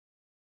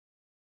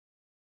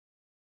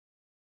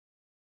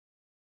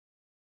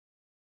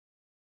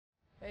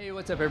Hey,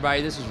 what's up,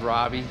 everybody? This is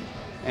Robbie,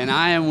 and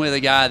I am with a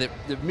guy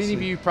that many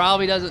of you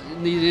probably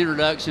doesn't need an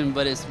introduction,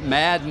 but it's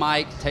Mad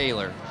Mike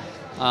Taylor.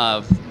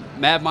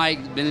 Mad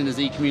Mike's been in the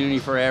Z community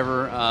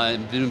forever,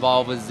 been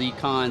involved with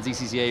ZCON,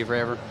 ZCCA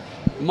forever.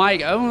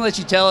 Mike, I want to let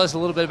you tell us a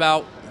little bit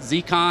about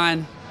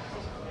ZCON,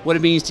 what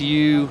it means to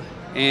you,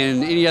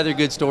 and any other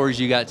good stories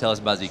you got to tell us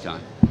about ZCON.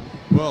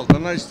 Well, the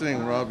nice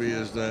thing, Robbie,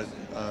 is that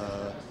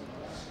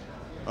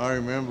I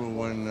remember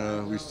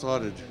when we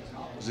started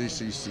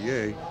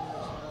ZCCA,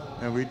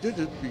 and we did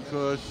it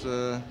because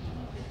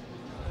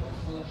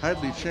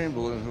Hadley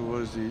Chamberlain, who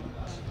was the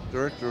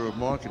director of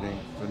marketing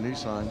for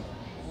Nissan,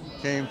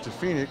 came to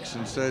Phoenix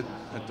and said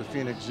at the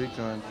Phoenix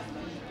ZCON,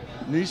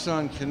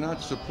 Nissan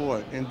cannot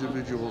support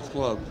individual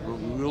clubs, but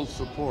we will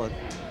support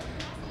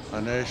a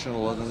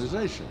national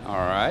organization. All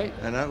right.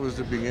 And that was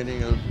the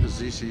beginning of the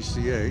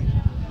ZCCA.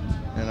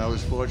 And I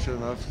was fortunate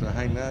enough to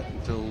hang that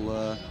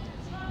until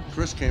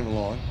Chris came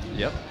along.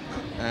 Yep.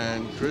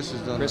 And Chris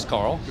has done Chris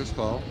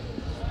Carl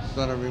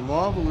done a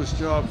marvelous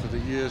job for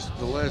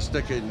the last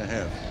decade and a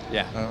half.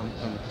 Yeah.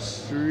 I'm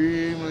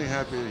extremely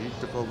happy that he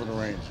took over the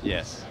reins.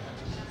 Yes.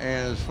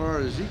 And as far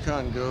as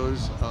ZCON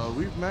goes,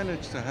 we've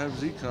managed to have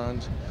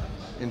ZCONs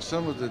in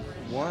some of the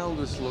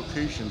wildest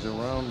locations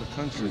around the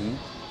country.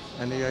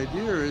 Mm-hmm. And the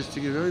idea is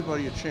to give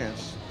everybody a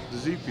chance, the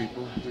Z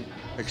people, the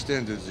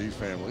extended Z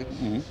family,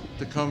 mm-hmm.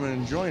 to come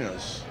and join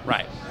us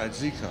at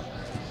ZCON.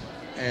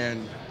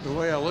 And the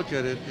way I look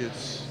at it,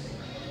 it's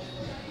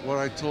what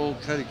I told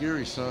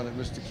Katagiri's son at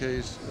Mr.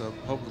 K's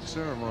public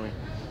ceremony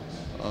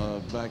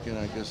back in,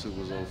 I guess it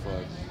was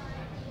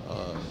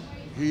 05.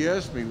 He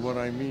asked me what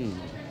I mean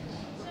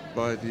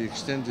by the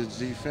extended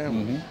Z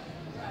family.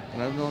 Mm-hmm.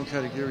 And I've known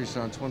Katagiri's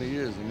son 20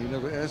 years, and he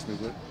never asked me,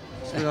 but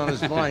it's been on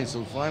his mind,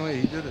 so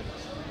finally he did it.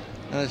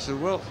 And I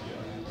said, well,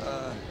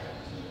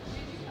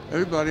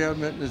 everybody I've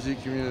met in the Z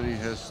community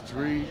has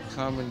three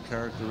common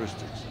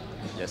characteristics.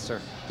 Yes, sir.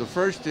 The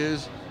first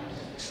is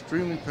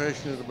extremely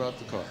passionate about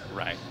the car.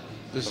 Right.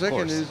 The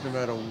second is, no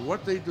matter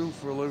what they do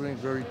for a living,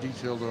 very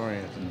detailed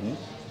oriented. Mm-hmm.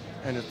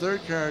 And the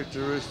third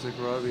characteristic,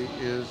 Robbie,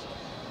 is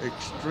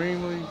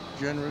extremely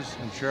generous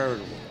and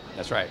charitable.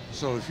 That's right.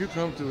 So if you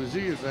come to a Z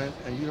event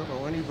and you don't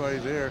know anybody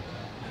there,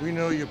 we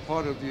know you're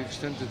part of the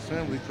extended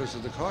family because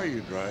of the car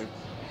you drive,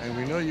 and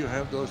we know you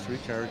have those three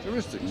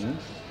characteristics. Mm-hmm.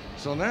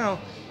 So now,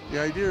 the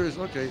idea is,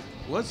 okay,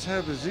 let's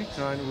have a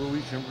ZCON where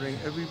we can bring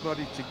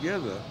everybody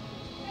together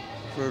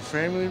for a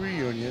family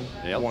reunion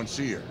once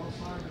a year.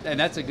 And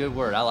that's a good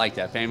word. I like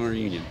that, family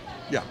reunion.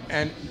 Yeah,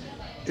 and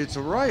it's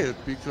a riot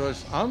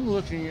because I'm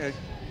looking at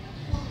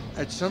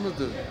some of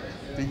the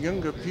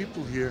younger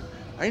people here.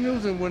 I knew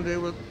them when they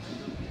were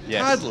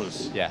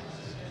toddlers. Yeah.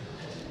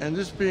 And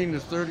this being the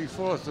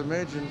 34th,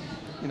 imagine,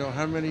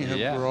 how many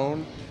have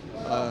grown,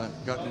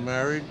 gotten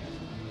married.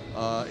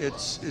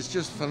 It's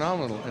just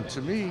phenomenal. And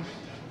to me,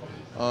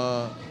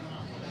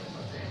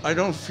 I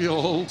don't feel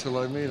old till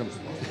I meet them.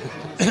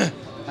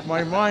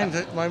 My mind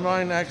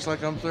acts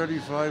like I'm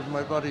 35.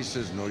 My body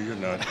says, no, you're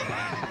not.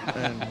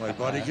 And my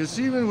body gets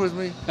even with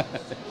me.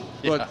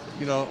 But,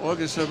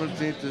 August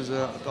 17th is,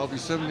 I'll be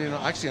 79.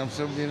 Actually, I'm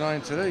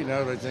 79 today,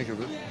 now that I think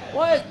of it.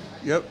 What?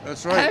 Yep,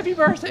 that's right. Happy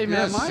birthday,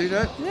 man, yes, Mike. See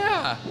that?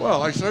 Yeah.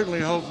 Well, I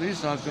certainly hope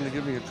Nissan's going to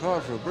give me a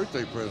car for a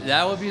birthday present.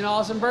 That would be an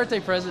awesome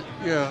birthday present.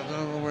 Yeah, I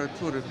don't know where I'd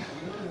put it.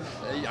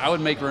 I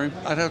would make room.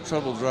 I'd have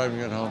trouble driving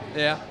it home.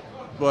 Yeah.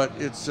 But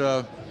it's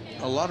a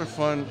lot of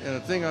fun, and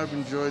the thing I've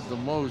enjoyed the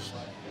most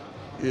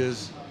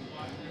is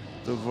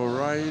the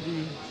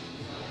variety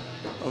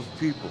of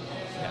people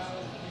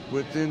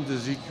within the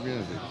Z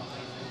community.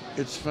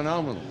 It's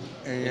phenomenal.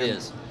 And it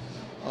is.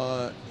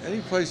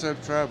 Any place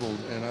I've traveled,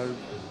 and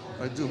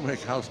I do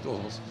make house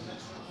calls,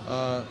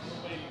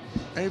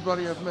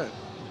 anybody I've met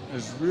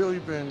has really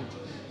been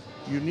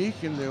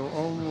unique in their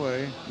own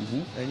way,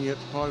 mm-hmm. and yet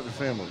part of the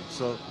family.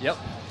 So,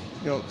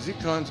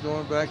 ZCON's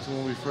going back to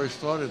when we first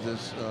started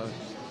this.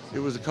 It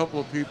was a couple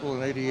of people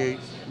in '88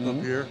 mm-hmm.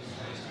 up here,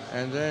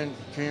 and then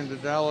came to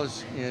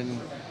Dallas in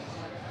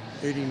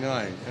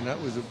 '89, and that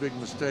was a big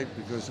mistake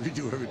because we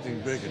do everything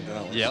big in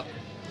Dallas. Yep.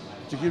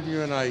 To give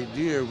you an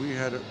idea, we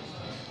had a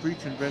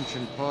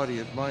pre-convention party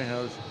at my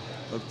house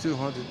of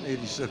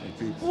 287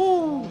 people.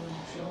 Ooh.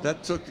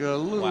 That took a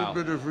little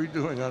bit of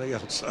redoing on the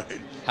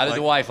outside. How did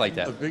the wife like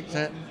that? A big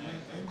tent.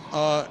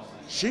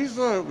 She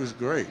thought it was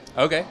great.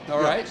 Okay,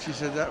 all right. She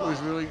said that was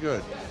really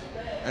good.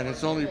 And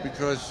it's only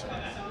because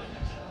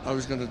I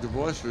was going to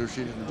divorce her if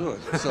she didn't do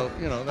it. So,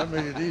 that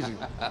made it easy.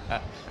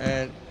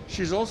 And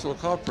she's also a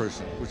car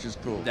person, which is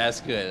cool.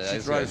 That's good. She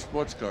drives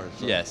sports cars.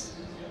 So. Yes.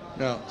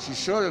 Now, she's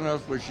short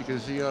enough where she can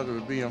see out of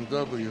a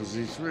BMW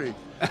Z3,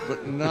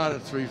 but not a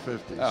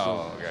 350.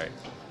 Oh, great.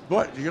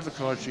 But the other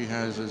car she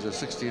has is a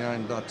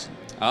 69 Datsun.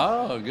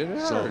 Oh, good for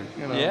her.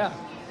 So,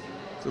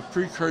 it's a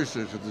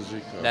precursor to the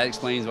Z car. That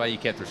explains why you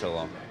kept her so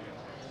long.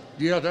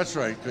 Yeah, that's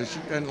right.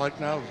 And like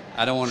now,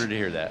 I don't want her to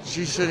hear that.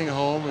 She's sitting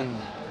home and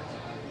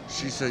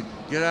she said,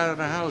 get out of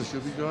the house.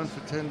 You'll be gone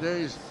for 10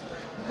 days.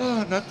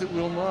 Oh, not that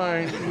we'll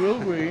mind, will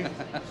we?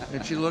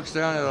 And she looks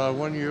down at our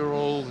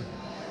 1-year-old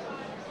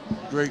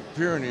Great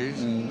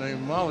Pyrenees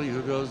named Molly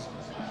who goes,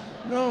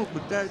 no,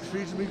 but Dad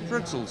feeds me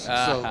pretzels.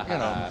 So, you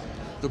know,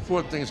 the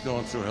poor thing's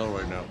going through hell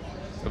right now.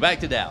 Go back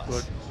to Dallas.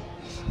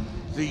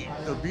 But the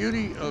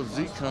beauty of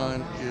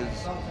ZCON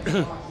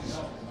is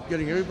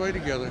getting everybody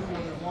together.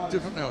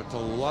 Different now, it's a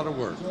lot of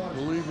work.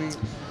 Believe me,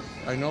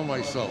 I know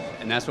myself.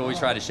 And that's what we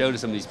try to show to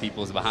some of these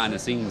people is behind the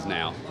scenes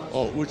now.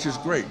 Oh, which is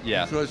great.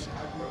 Yeah. Because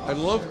I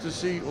love to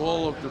see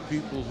all of the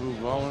people who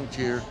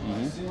volunteer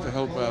to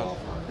help out.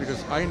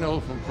 Because I know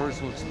from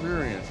personal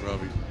experience,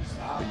 Robbie,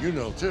 and you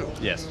know too.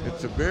 Yes.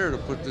 It's a bear to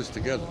put this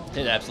together.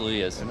 It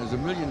absolutely is. And there's a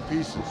million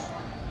pieces.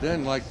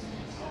 Then, like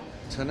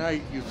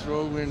tonight, you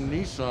throw in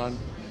Nissan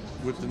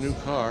with the new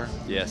car.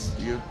 Yes.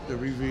 The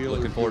reveal.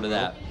 Looking forward to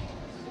that.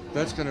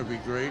 That's going to be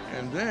great.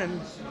 And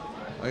then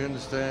I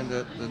understand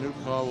that the new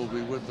car will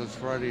be with us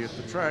Friday at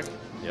the track.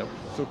 Yep.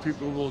 So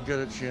people will get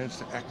a chance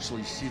to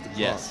actually see the car.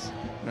 Yes.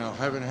 Now,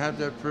 having had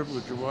that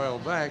privilege a while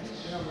back,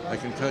 I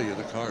can tell you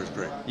the car is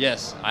great.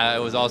 Yes, I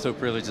was also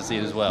privileged to see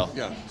it as well.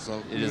 Yeah.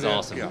 So it is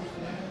awesome. Yeah.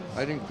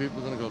 I think people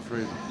are going to go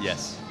crazy.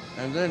 Yes.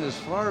 And then as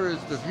far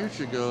as the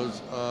future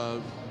goes,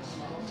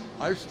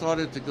 I've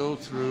started to go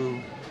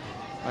through.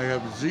 I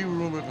have a Z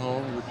room at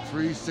home with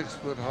 3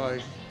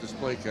 6-foot-high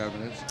display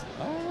cabinets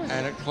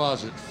and a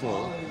closet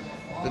full.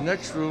 The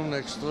next room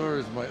next door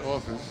is my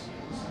office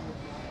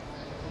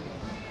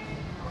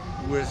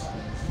with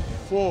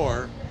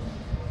 4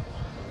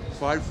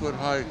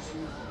 5-foot-high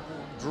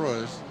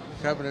drawers,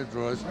 cabinet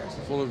drawers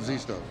full of Z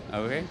stuff.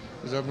 Okay.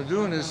 Because I've been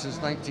doing this since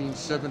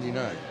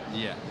 1979.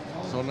 Yeah.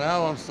 So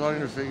now I'm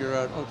starting to figure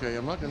out, okay,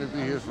 I'm not going to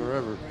be here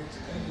forever.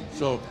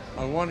 So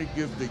I want to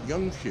give the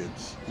young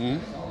kids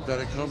that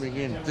are coming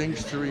in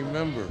things to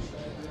remember.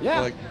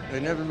 Yeah. Like, they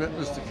never met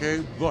Mr.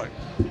 K, but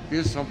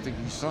here's something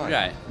he signed.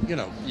 Right. You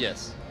know.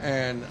 Yes.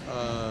 And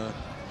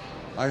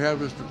I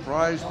have a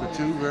surprise for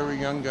 2 very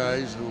young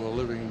guys who are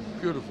living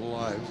beautiful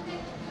lives.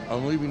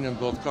 I'm leaving them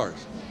both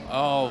cars.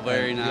 Oh,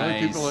 very nice. The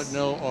only people that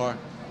know are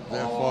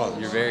their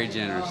fathers. You're very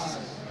generous.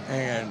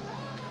 And,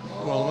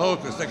 well, no,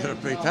 because they're going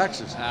to pay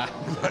taxes.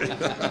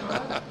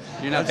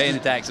 You're not paying the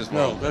taxes for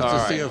No, them. that's All the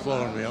right.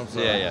 CFO in me, I'm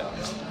sorry. Yeah.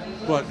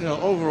 But, you know,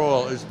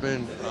 overall, it's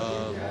been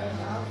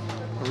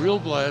a real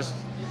blast.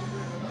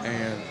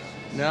 And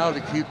now to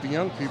keep the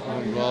young people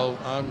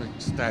involved, I'm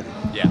ecstatic.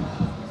 Yeah.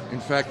 In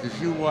fact, if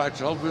you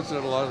watch, I'll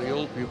visit a lot of the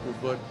old people,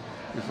 but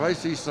if I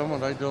see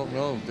someone I don't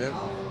know,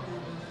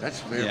 that's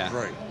fair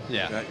play.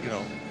 Yeah. That, you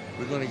know,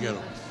 we're going to get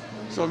them.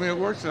 So, I mean, it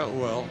works out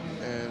well,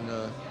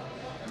 and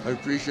I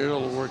appreciate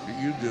all the work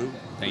that you do.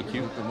 Thank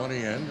you. With the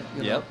money end.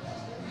 You Yep. know.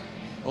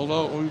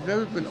 Although we've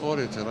never been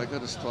audited, I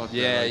got to start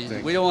Yeah, that, I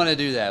think. we don't want to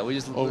do that. We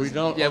just. Oh, we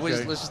don't? Yeah,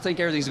 Okay. let's just think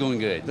everything's going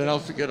good. Then I'll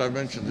forget I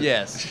mentioned it.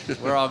 Yes,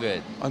 we're all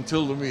good.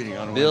 Until the meeting.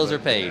 I don't Bills worry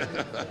are about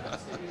it. paid.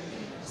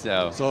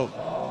 So,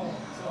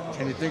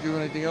 can you think of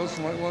anything else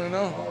you might want to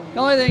know? the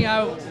only thing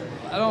I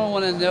don't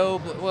want to know,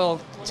 but, well,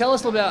 tell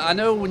us a little about, I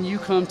know when you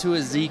come to a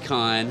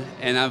ZCon,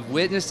 and I've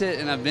witnessed it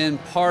and I've been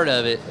part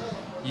of it,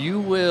 you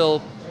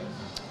will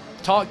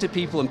talk to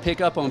people and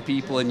pick up on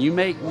people and you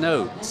make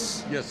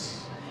notes. Yes.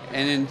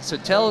 And then, so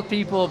tell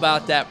people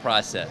about that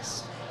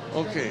process.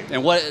 Okay.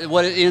 And what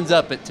it ends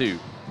up at too.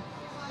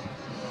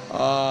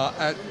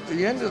 At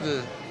the end of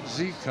the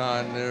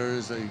ZCon, there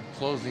is a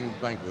closing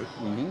banquet.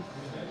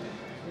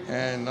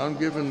 And I'm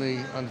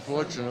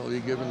unfortunately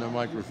given the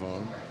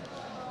microphone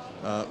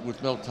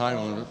with no time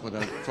limit, but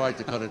I've tried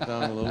to cut it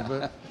down a little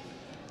bit.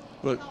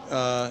 But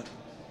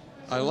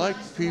I like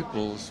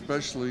people,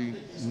 especially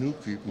new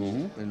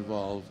people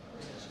involved,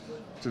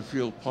 to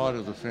feel part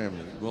of the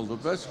family. Well, the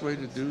best way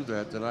to do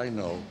that I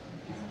know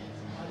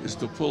is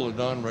to pull a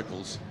Don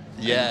Rickles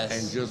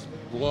and just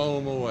blow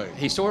them away.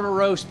 He sort of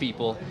roasts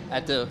people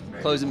at the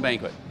closing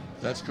banquet.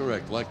 That's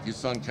correct, like your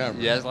son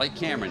Cameron. Yeah, like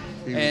Cameron.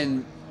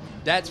 And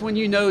that's when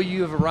you know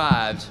you have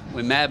arrived,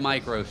 when Mad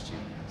Mike roasts you.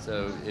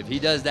 So if he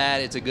does that,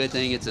 it's a good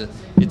thing. It's a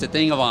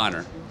thing of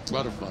honor. A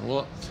lot of fun.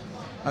 Well,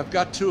 I've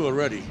got 2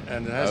 already,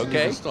 and it hasn't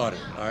even started.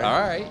 All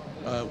right.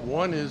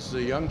 One is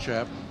the young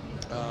chap.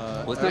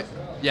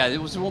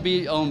 This won't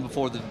be on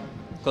before the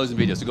closing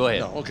video, so go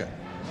ahead. No, okay.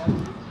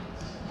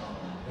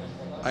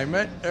 I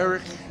met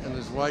Eric and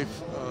his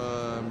wife,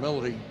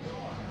 Melody.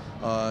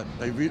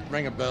 They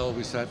rang a bell.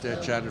 We sat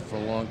there, chatted for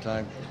a long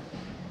time.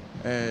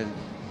 And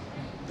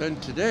then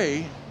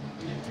today,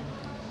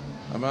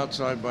 I'm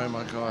outside by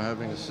my car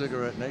having a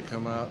cigarette, and they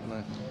come out,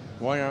 and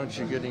why aren't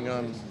you getting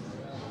on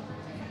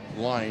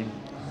line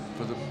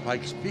for the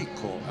Pikes Peak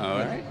call? All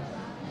right.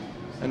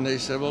 And they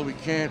said, well, we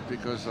can't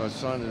because our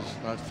son is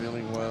not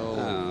feeling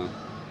well.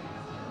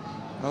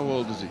 How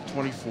old is he?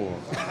 24.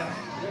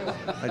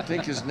 I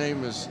think his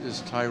name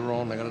is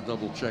Tyrone. I got to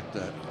double check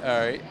that. All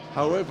right.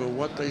 However,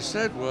 what they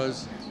said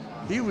was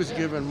he was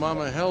giving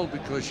Mama hell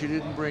because she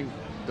didn't bring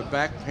the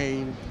back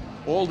pain,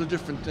 all the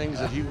different things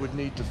that he would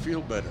need to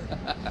feel better.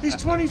 He's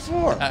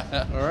 24. All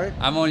right.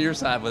 I'm on your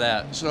side with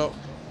that. So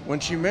when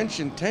she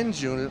mentioned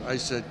 10's unit, I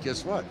said,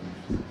 guess what?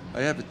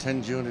 I have a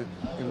 10's unit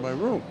in my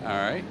room. All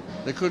right.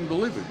 They couldn't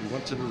believe it. We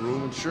went to the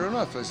room, and sure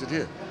enough, I said,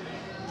 here,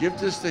 give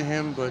this to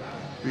him, but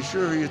be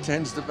sure he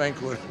attends the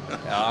banquet.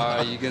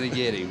 Oh, you're going to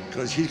get him.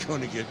 Because he's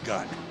going to get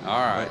got. All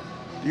right.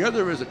 The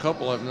other is a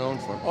couple I've known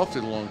for an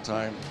awfully long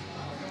time,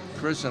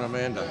 Chris and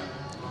Amanda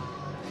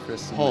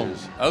Chris and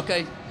Holmes. Liz.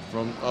 Okay.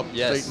 From upstate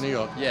Yes. New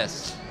York.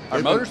 Yes. Our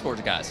They've been-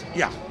 motorsports guys.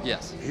 Yeah.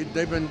 Yes.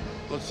 They've been,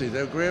 let's see,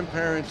 their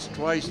grandparents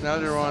twice. Now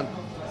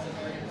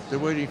they're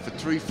waiting for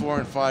 3, 4,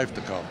 and 5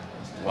 to come.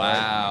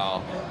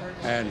 Wow.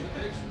 And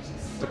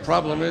the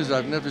problem is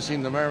I've never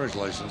seen the marriage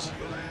license.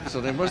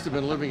 So they must have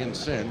been living in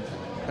sin.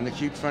 And they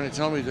keep trying to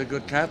tell me they're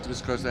good Catholics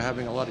because they're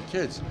having a lot of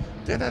kids.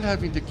 They're not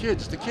having the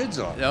kids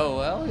are. Oh,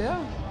 well,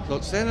 yeah.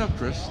 So stand up,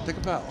 Chris. Take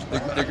a bow.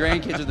 The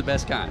grandkids are the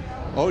best kind.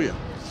 Oh, yeah.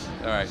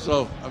 All right.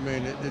 So, I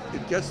mean,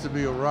 it gets to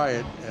be a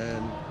riot.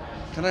 And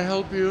can I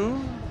help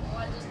you?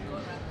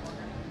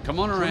 Come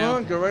on around. Come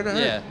on, go right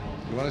ahead.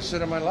 Yeah. You want to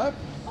sit on my lap?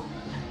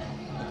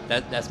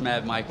 That's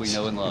Mad Mike we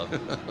know and love.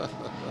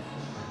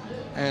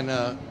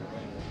 And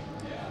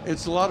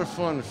it's a lot of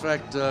fun. In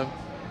fact,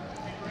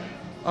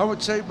 I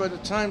would say by the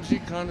time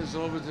ZCON is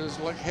over, there's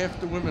like half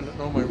the women that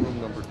know my room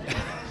number.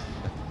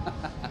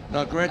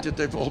 Now, granted,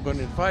 they've all been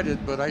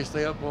invited, but I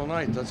stay up all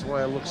night. That's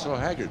why I look so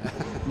haggard.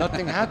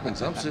 Nothing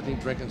happens. I'm sitting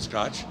drinking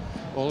scotch.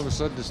 All of a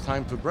sudden, it's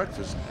time for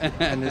breakfast,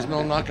 and there's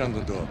no knock on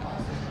the door.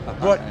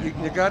 But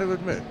you got to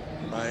admit,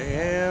 I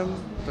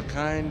am the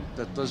kind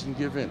that doesn't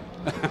give in.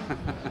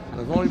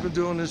 I've only been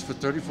doing this for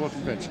 34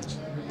 conventions.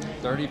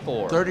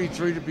 34.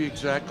 33 to be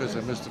exact, because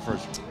I missed the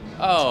first one.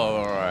 Oh,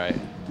 all right.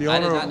 I did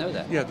not know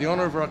that. Yeah, the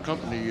owner of our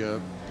company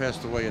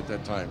passed away at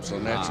that time, so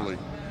naturally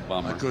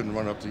bummer. I couldn't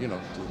run up to the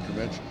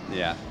convention.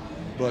 Yeah.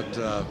 But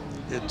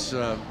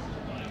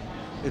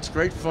it's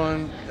great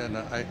fun, and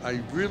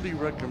I really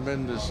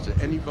recommend this to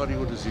anybody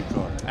with a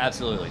ZCON.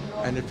 Absolutely.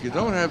 And if you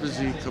don't have a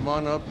Z, come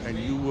on up and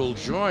you will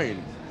join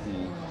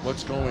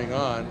what's going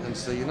on and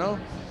say,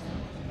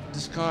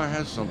 this car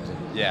has something.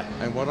 Yeah.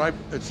 And what I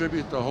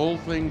attribute the whole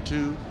thing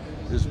to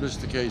is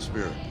Mr. K's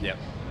spirit. Yep.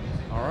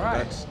 All right.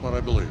 That's what I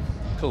believe.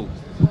 Cool.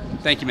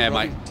 Thank you, Mad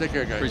Mike. Take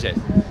care, guys. Appreciate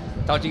it.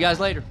 Talk to you guys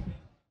later.